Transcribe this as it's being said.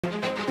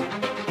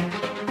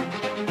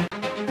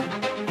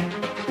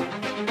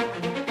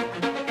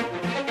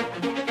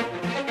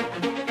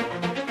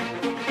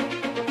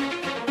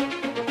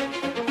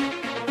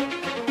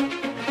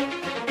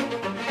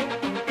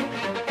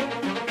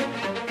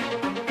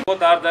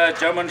Both are the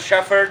German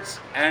Shepherds,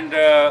 and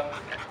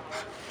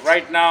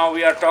right now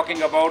we are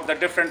talking about the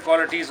different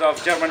qualities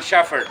of German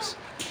Shepherds.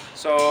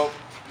 So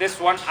this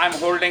one I'm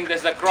holding,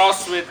 this is a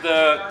cross with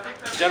the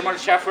German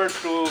Shepherd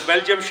to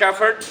Belgium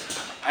Shepherd,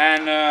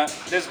 and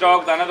this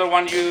dog, the another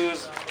one you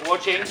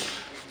watching,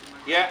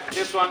 yeah,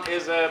 this one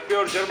is a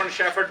pure German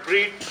Shepherd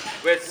breed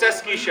with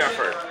Sesky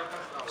Shepherd.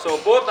 So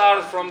both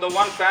are from the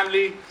one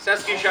family,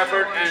 Sesky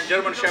Shepherd and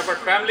German Shepherd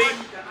family.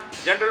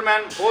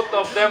 Gentlemen, both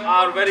of them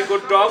are very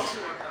good dogs.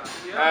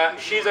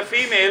 She's a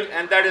female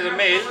and that is a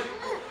male,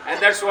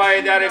 and that's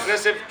why they are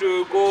aggressive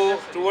to go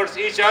towards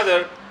each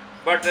other.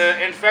 But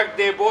in fact,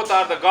 they both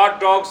are the guard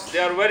dogs. They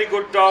are very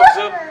good dogs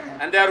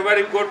and they are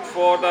very good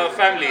for the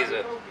families.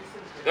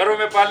 घरों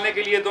में पालने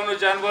के लिए दोनों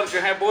जानवर जो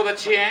हैं बहुत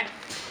अच्छे हैं,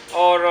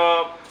 और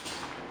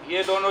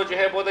ये दोनों जो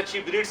है बहुत अच्छी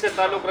ब्रीड से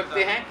ताल्लुक़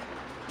रखते हैं,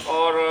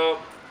 और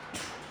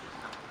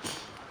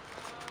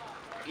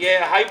ये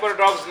हाइपर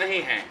डॉग्स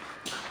नहीं हैं.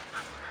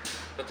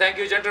 So thank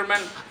you, gentlemen,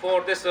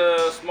 for this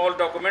small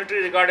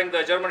documentary regarding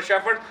the German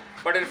Shepherd.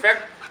 But in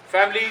fact,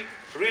 family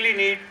really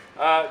need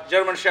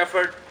German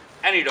Shepherd,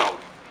 any dog.